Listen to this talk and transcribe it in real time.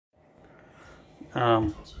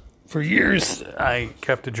Um, for years, I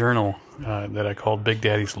kept a journal that I called Big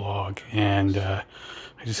Daddy's Log, and I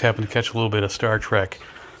just happened to catch a little bit of Star Trek: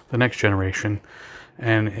 The Next Generation,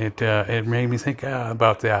 and it made me think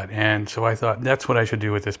about that. And so I thought that's what I should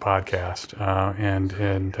do with this podcast.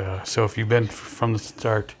 So if you've been from the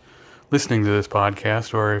start listening to this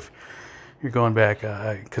podcast, or if you're going back,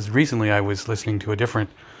 because recently I was listening to a different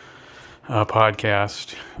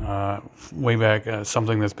podcast way back,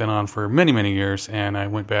 something that's been on for many, many years, and I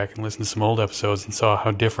went back and listened to some old episodes and saw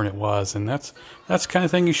how different it was. And that's the kind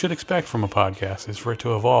of thing you should expect from a podcast, is for it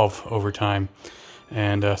to evolve over time.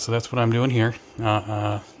 And so that's what I'm doing here.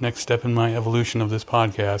 Next step in my evolution of this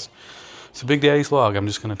podcast. So Big Daddy's Log. I'm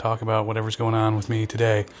just going to talk about whatever's going on with me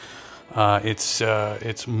today. It's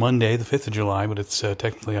Monday, the 5th of July, but it's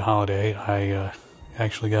technically a holiday. I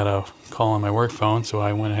actually got a call on my work phone, so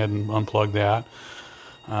I went ahead and unplugged that.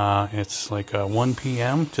 It's like 1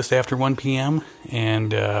 p.m., just after 1 p.m.,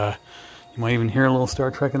 and you might even hear a little Star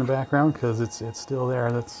Trek in the background because it's still there.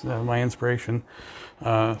 That's my inspiration. So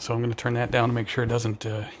I'm going to turn that down to make sure it doesn't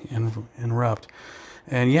interrupt.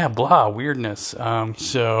 And yeah, blah, weirdness.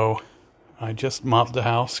 So I just mopped the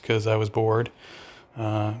house because I was bored.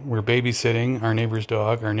 We're babysitting our neighbor's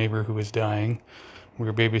dog, our neighbor who is dying.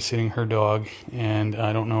 We're babysitting her dog, and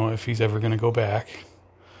I don't know if he's ever going to go back.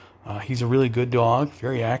 He's a really good dog,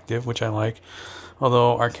 very active, which I like.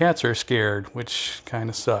 Although our cats are scared, which kind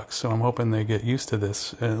of sucks. So I'm hoping they get used to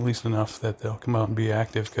this, at least enough that they'll come out and be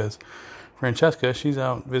active. Because Francesca, she's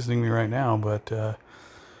out visiting me right now, but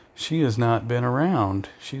she has not been around.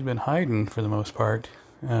 She's been hiding for the most part.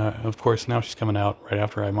 Of course, now she's coming out right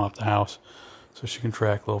after I mop the house, so she can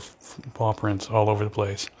track little paw prints all over the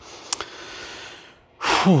place.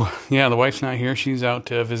 Whew. Yeah, the wife's not here. She's out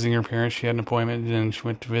visiting her parents. She had an appointment, and she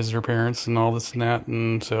went to visit her parents and all this and that.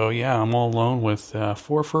 And so, yeah, I'm all alone with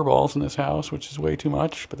 4 fur balls in this house, which is way too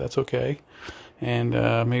much, but that's okay. And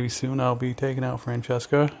maybe soon I'll be taking out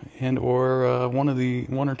Francesca and or one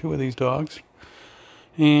or two of these dogs.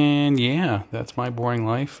 And yeah, that's my boring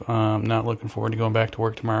life. I'm not looking forward to going back to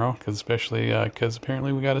work tomorrow, because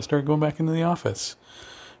apparently we got to start going back into the office,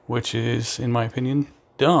 which is, in my opinion,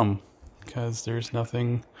 dumb. Because there's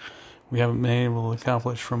nothing we haven't been able to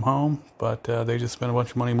accomplish from home, but they just spent a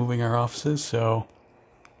bunch of money moving our offices, so,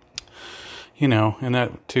 and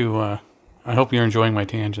that too, I hope you're enjoying my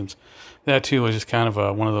tangents. That too was just kind of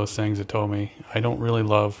one of those things that told me I don't really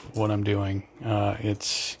love what I'm doing. I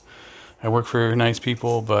work for nice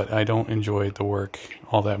people, but I don't enjoy the work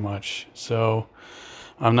all that much, so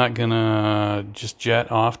I'm not gonna just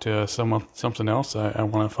jet off to something else. I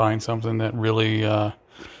want to find something that really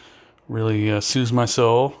soothes my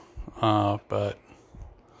soul, but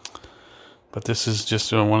this is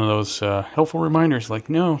just one of those helpful reminders, like,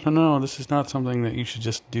 no, this is not something that you should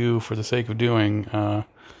just do for the sake of doing.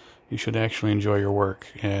 You should actually enjoy your work,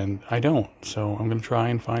 and I don't, so I'm going to try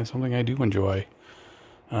and find something I do enjoy.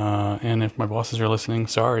 And if my bosses are listening,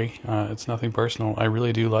 sorry, it's nothing personal. I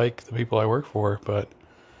really do like the people I work for, but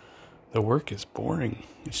the work is boring.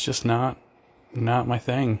 It's just not my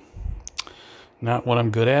thing. Not what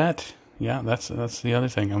I'm good at. Yeah, that's the other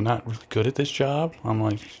thing. I'm not really good at this job. I'm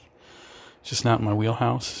like, it's just not my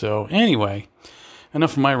wheelhouse. So anyway,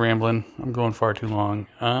 enough of my rambling. I'm going far too long.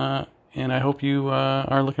 And I hope you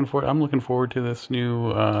are looking forward. I'm looking forward to this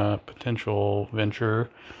new potential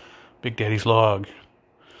venture, Big Daddy's Log.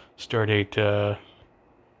 Start date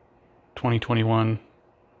 2021,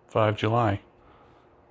 5 July.